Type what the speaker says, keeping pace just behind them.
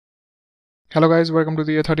Hello guys, welcome to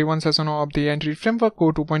the 31 session of the Entity Framework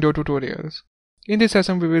Code 2.0 tutorials. In this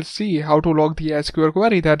session we will see how to log the SQL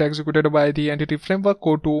query that executed by the Entity Framework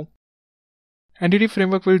Code 2. Entity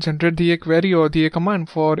Framework will generate the query or the command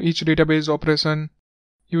for each database operation.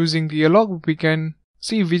 Using the log, we can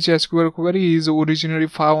see which SQL query is originally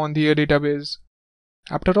found on the database.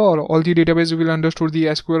 After all the database will understand the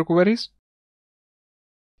SQL queries.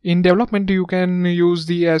 In development, you can use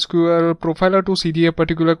the SQL profiler to see the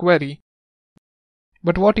particular query.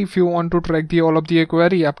 But what if you want to track all of the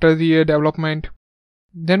query after the development?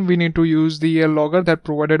 Then we need to use the logger that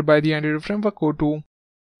provided by the Entity Framework Code 2.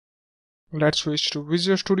 Let's switch to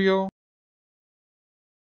Visual Studio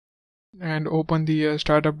and open the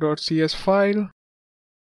startup.cs file.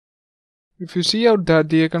 If you see out that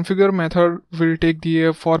the configure method will take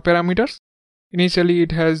the 4 parameters. Initially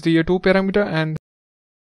it has the 2 parameter and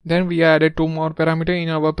then we added 2 more parameter in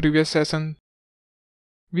our previous session.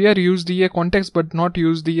 We are used the context but not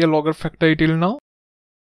use the logger factory till now.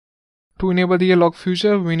 To enable the log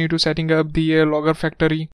feature, we need to setting up the logger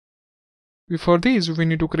factory. Before this, we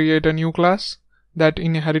need to create a new class that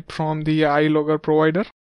inherit from the iLogger provider.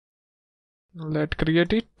 Let's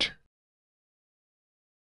create it.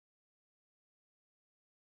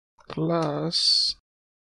 Class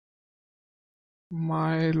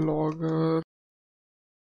myLogger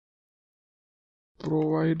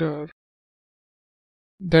provider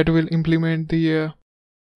that will implement the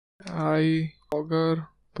iLogger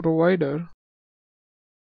provider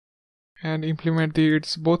and implement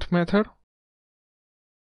its both method.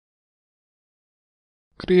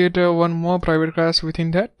 Create one more private class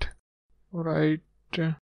within that. Write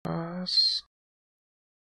class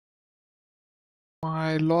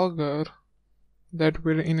myLogger that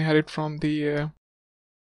will inherit from the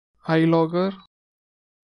iLogger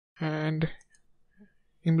and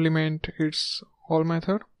implement its all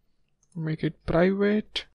method. Make it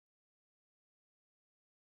private.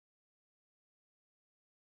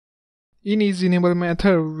 In isEnable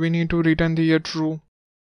method, we need to return the true.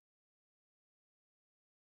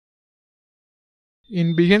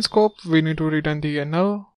 In begin scope, we need to return the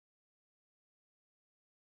null.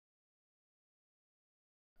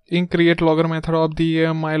 In create logger method of the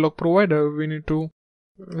mylog provider, we need to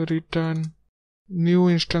return new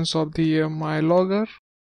instance of the mylogger.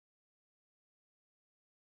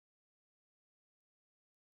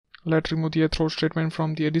 Let's remove the throw statement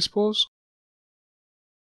from the dispose.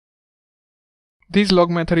 This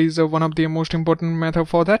log method is one of the most important method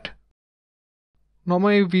for that.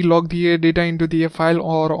 Normally we log the data into the file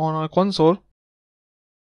or on a console.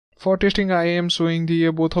 For testing, I am showing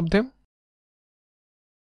the both of them.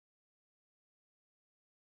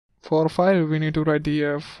 For file, we need to write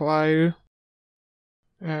the file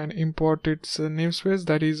and import its namespace,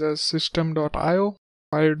 that is a system.io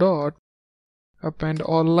file dot append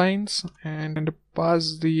all lines and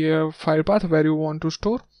pass the file path where you want to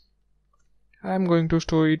store. I am going to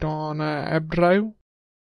store it on app drive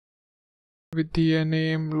with the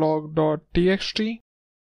name log.txt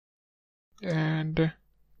and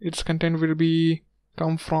its content will be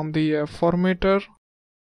come from the formatter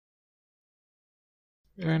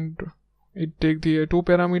and it take the 2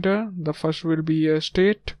 parameter. The first will be a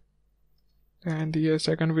state and the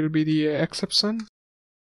second will be the exception.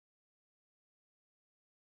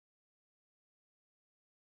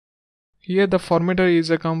 Here the formatter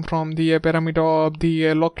is come from the parameter of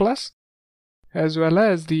the log class, as well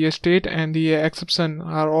as the state and the exception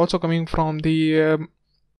are also coming from the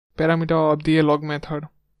parameter of the log method.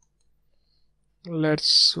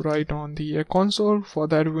 Let's write on the console. For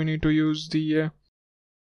that we need to use the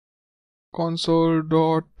console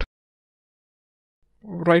dot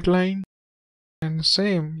write line and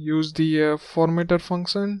same use the formatter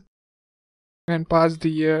function and pass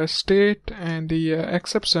the state and the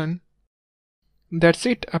exception. That's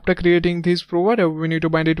it. After creating this provider, we need to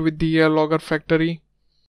bind it with the logger factory.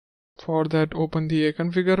 For that, open the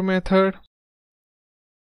configure method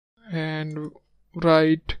and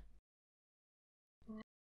write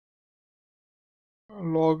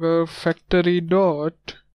logger factory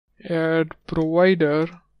dot add provider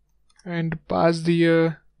and pass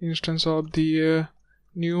the instance of the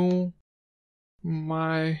new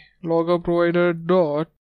my logger provider dot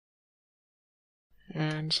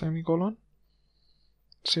and semicolon.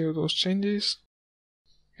 Save those changes.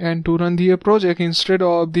 And to run the project, instead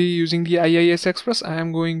of using the IIS Express, I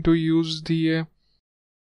am going to use the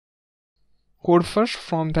code first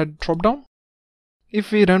from that drop down.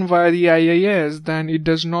 If we run via the IIS, then it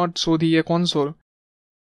does not show the console.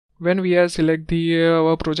 When we select the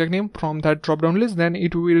our project name from that drop down list, then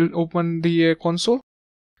it will open the console.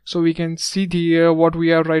 so we can see the what we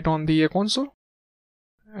have write on the console,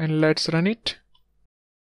 and let's run it.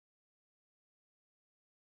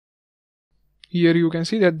 Here you can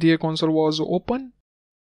see that the console was open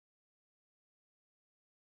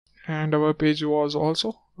and our page was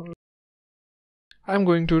also. I'm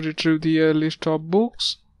going to retrieve the list of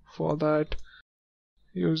books. For that,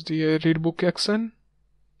 use the read book action.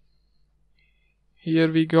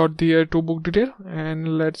 Here we got the 2 book detail,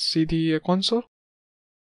 and let's see the console.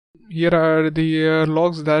 Here are the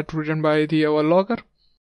logs that written by our logger,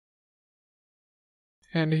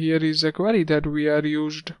 and here is a query that we are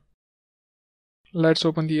used. Let's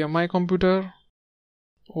open the my computer,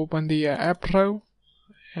 open the app drive,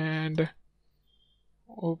 and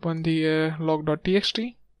open the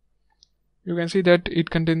log.txt. You can see that it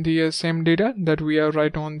contains the same data that we are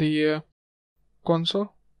write on the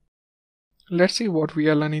console. Let's see what we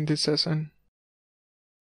are learning in this session.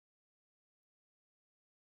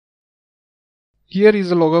 Here is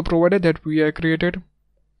the logger provider that we have created.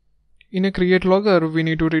 In a create logger, we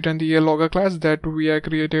need to return the logger class that we have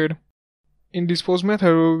created. In dispose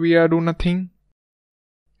method, we are do nothing,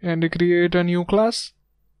 and create a new class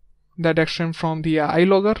that extends from the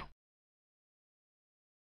iLogger.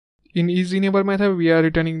 In isEnable method, we are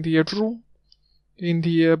returning the true. In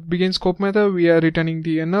the begin scope method, we are returning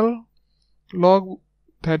the null. Log,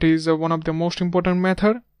 that is one of the most important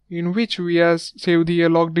method, in which we have save the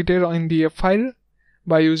log detail in the file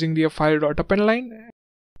by using the file.append line,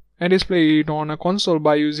 and display it on a console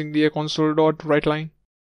by using the console.writeLine.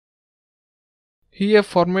 Here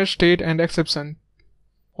format, state and exception,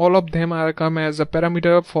 all of them are come as a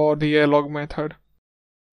parameter for the log method.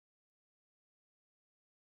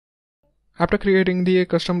 After creating the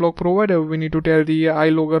custom log provider, we need to tell the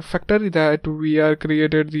iLogger factory that we are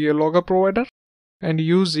created the logger provider and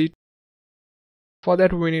use it. For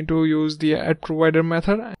that, we need to use the add provider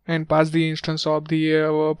method and pass the instance of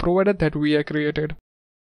the provider that we have created.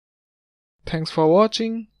 Thanks for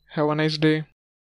watching. Have a nice day.